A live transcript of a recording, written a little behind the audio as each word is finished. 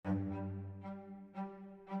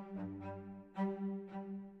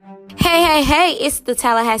Hey, it's the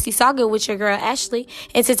Tallahassee Saga with your girl Ashley.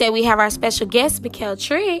 And today we have our special guest, Mikkel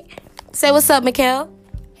Trigg. Say what's up, Mikkel.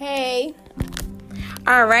 Hey.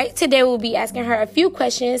 All right, today we'll be asking her a few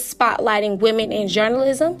questions spotlighting women in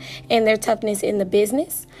journalism and their toughness in the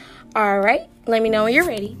business. All right, let me know when you're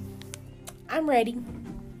ready. I'm ready.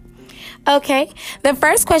 Okay, the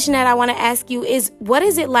first question that I want to ask you is, what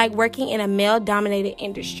is it like working in a male-dominated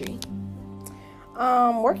industry?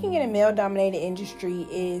 Working in a male-dominated industry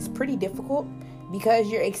is pretty difficult because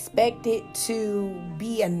you're expected to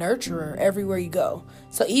be a nurturer everywhere you go.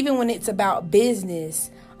 So even when it's about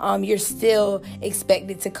business, you're still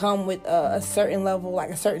expected to come with a certain level,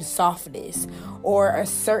 like a certain softness or a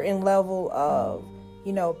certain level of,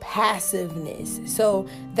 passiveness. So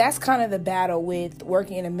that's kind of the battle with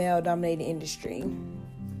working in a male-dominated industry.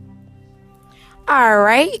 All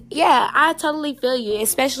right. Yeah, I totally feel you,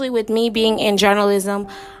 especially with me being in journalism.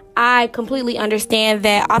 I completely understand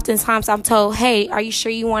that oftentimes I'm told, hey, are you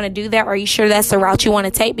sure you want to do that? Are you sure that's the route you want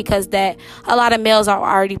to take? Because that a lot of males are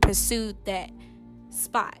already pursued that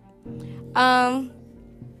spot.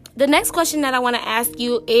 The next question that I want to ask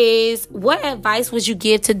you is, what advice would you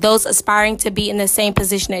give to those aspiring to be in the same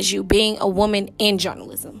position as you, being a woman in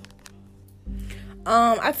journalism?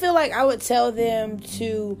 I feel like I would tell them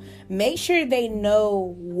to make sure they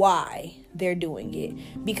know why they're doing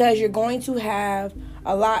it, because you're going to have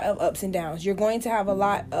a lot of ups and downs. You're going to have a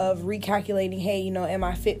lot of recalculating, hey, am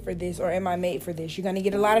I fit for this or am I made for this? You're going to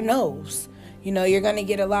get a lot of no's. You're going to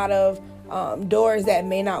get a lot of doors that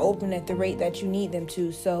may not open at the rate that you need them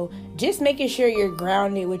to. So just making sure you're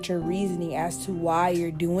grounded with your reasoning as to why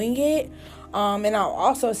you're doing it. And I'll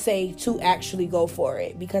also say to actually go for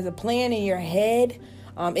it, because a plan in your head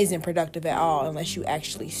isn't productive at all unless you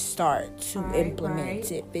actually start to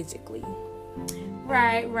implement it physically.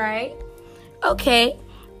 Right. Okay.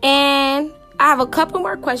 And I have a couple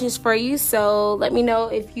more questions for you, so let me know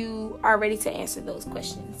if you are ready to answer those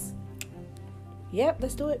questions. Yep,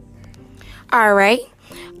 let's do it. All right.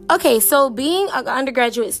 Okay, so being an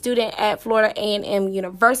undergraduate student at Florida A&M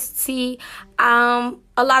University, a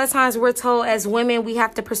lot of times we're told as women we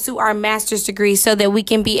have to pursue our master's degree so that we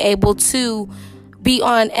can be able to be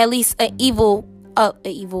on at least a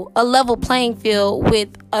level playing field with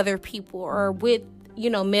other people or with,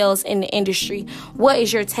 males in the industry. What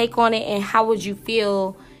is your take on it, and how would you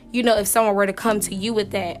feel, if someone were to come to you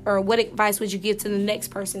with that, or what advice would you give to the next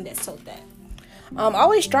person that's told that?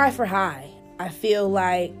 Always strive for high. I feel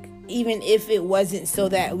like even if it wasn't so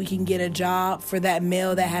that we can get a job for that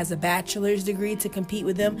male that has a bachelor's degree to compete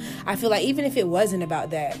with them, I feel like even if it wasn't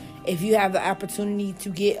about that, if you have the opportunity to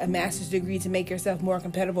get a master's degree to make yourself more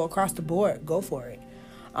competitive across the board, go for it.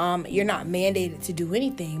 You're not mandated to do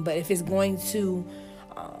anything, but if it's going to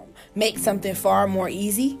make something far more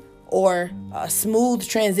easy, or a smooth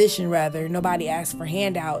transition rather, nobody asks for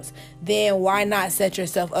handouts, then why not set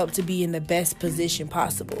yourself up to be in the best position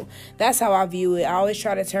possible? That's how I view it. I always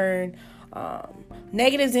try to turn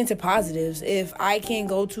negatives into positives. If I can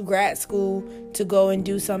go to grad school to go and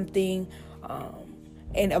do something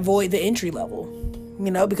and avoid the entry level,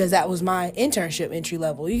 because that was my internship entry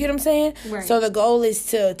level. You get what I'm saying? Right. So the goal is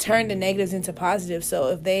to turn the negatives into positives. So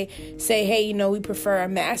if they say, hey, we prefer a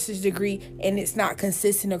master's degree and it's not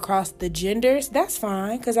consistent across the genders, that's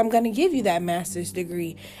fine, because I'm going to give you that master's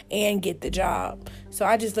degree and get the job. So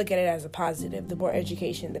I just look at it as a positive. The more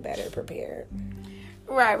education, the better prepared.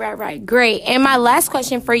 Right. Great. And my last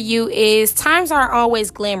question for you is, times aren't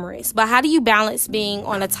always glamorous, but how do you balance being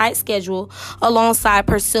on a tight schedule alongside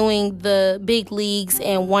pursuing the big leagues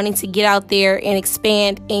and wanting to get out there and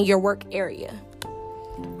expand in your work area?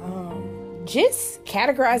 Just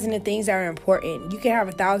categorizing the things that are important. You can have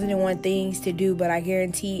 1,001 things to do, but I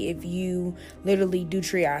guarantee if you literally do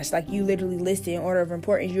triage, like you literally list it in order of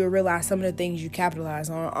importance, you'll realize some of the things you capitalize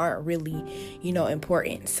on aren't really,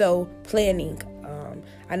 important. So planning.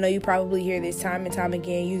 I know you probably hear this time and time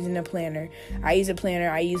again, using a planner. I use a planner.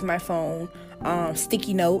 I use my phone,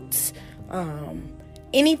 sticky notes,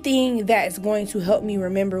 anything that's going to help me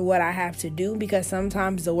remember what I have to do, because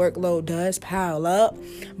sometimes the workload does pile up.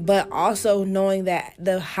 But also knowing that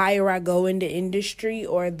the higher I go in the industry,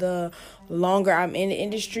 or the longer I'm in the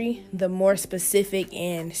industry, the more specific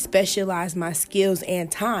and specialized my skills and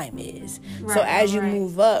time is. So as you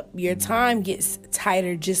move up, your time gets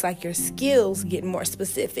tighter, just like your skills get more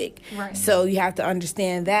specific. Right. So you have to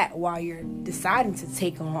understand that while you're deciding to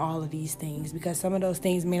take on all of these things, because some of those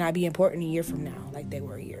things may not be important a year from now like they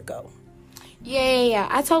were a year ago. Yeah.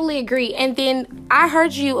 I totally agree. And then I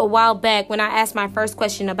heard you a while back when I asked my first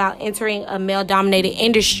question about entering a male-dominated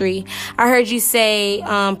industry. I heard you say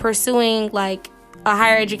pursuing a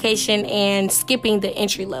higher education and skipping the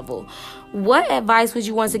entry level. What advice would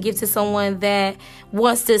you want to give to someone that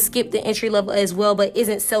wants to skip the entry level as well, but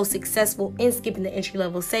isn't so successful in skipping the entry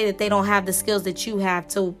level? Say that they don't have the skills that you have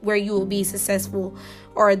to where you will be successful,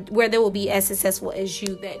 or where they will be as successful as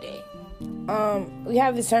you that day. We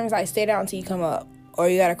have the terms like stay down until you come up, or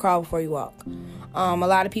you gotta crawl before you walk. A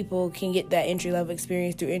lot of people can get that entry level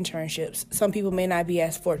experience through internships. Some people may not be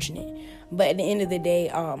as fortunate, but at the end of the day,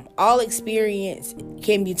 all experience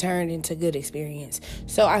can be turned into good experience.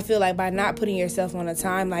 So I feel like by not putting yourself on a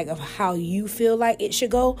timeline of how you feel like it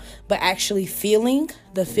should go, but actually feeling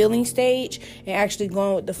the feeling stage and actually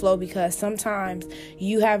going with the flow, because sometimes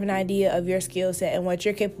you have an idea of your skill set and what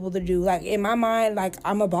you're capable to do. Like in my mind, like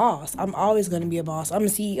I'm a boss. I'm always going to be a boss. I'm a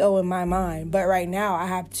CEO in my mind. But right now I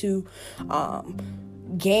have to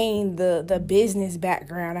gain the business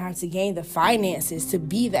background. I have to gain the finances to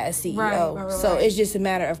be that CEO. Right. So it's just a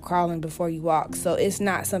matter of crawling before you walk. So it's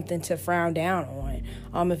not something to frown down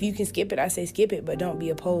on. If you can skip it, I say skip it, but don't be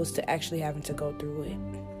opposed to actually having to go through it.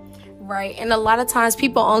 Right. And a lot of times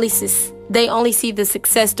people only see the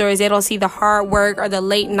success stories. They don't see the hard work or the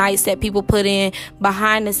late nights that people put in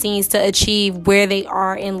behind the scenes to achieve where they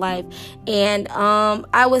are in life. And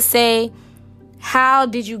I would say, how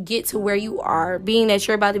did you get to where you are? Being that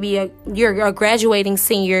you're about to be you're a graduating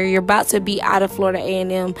senior, you're about to be out of Florida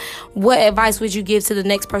A&M. What advice would you give to the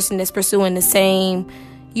next person that's pursuing the same,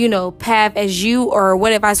 path as you? Or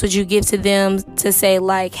what advice would you give to them to say,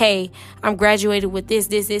 like, hey, I'm graduated with this,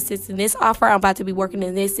 and this offer. I'm about to be working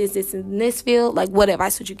in this, and this field. Like, what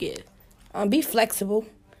advice would you give? Be flexible.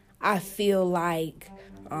 I feel like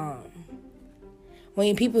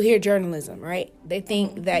when people hear journalism, right, they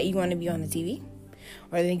think that you want to be on the TV,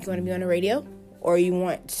 or they think you want to be on the radio, or you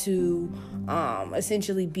want to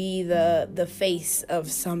essentially be the face of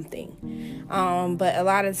something. But a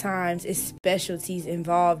lot of times it's specialties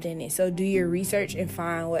involved in it. So do your research and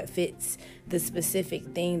find what fits the specific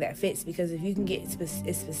thing that fits. Because if you can get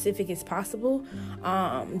as specific as possible,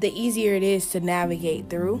 the easier it is to navigate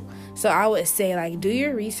through. So I would say, like, do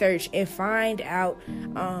your research and find out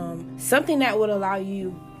something that would allow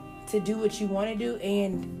you to do what you want to do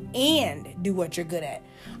and do what you're good at.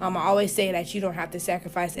 I always say that you don't have to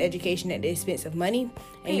sacrifice education at the expense of money,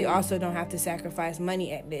 and you also don't have to sacrifice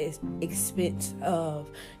money at the expense of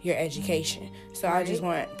your education. So I just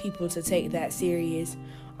want people to take that serious.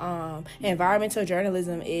 Environmental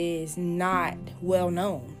journalism is not well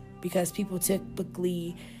known because people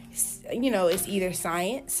typically, it's either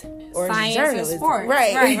science or it's journalism. Sport.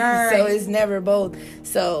 Right. So it's never both.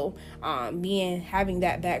 So having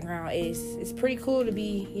that background is pretty cool to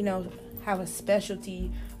be, have a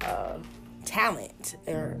specialty talent,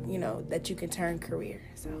 or that you can turn career.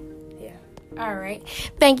 So yeah. All right.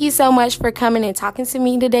 Thank you so much for coming and talking to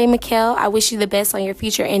me today, Mikkel. I wish you the best on your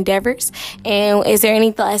future endeavors. And is there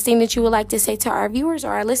any last thing that you would like to say to our viewers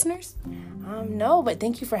or our listeners? No, but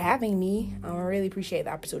thank you for having me. I really appreciate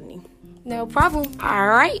the opportunity. No problem. All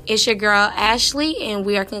right. It's your girl, Ashley, and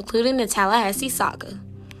we are concluding the Tallahassee saga.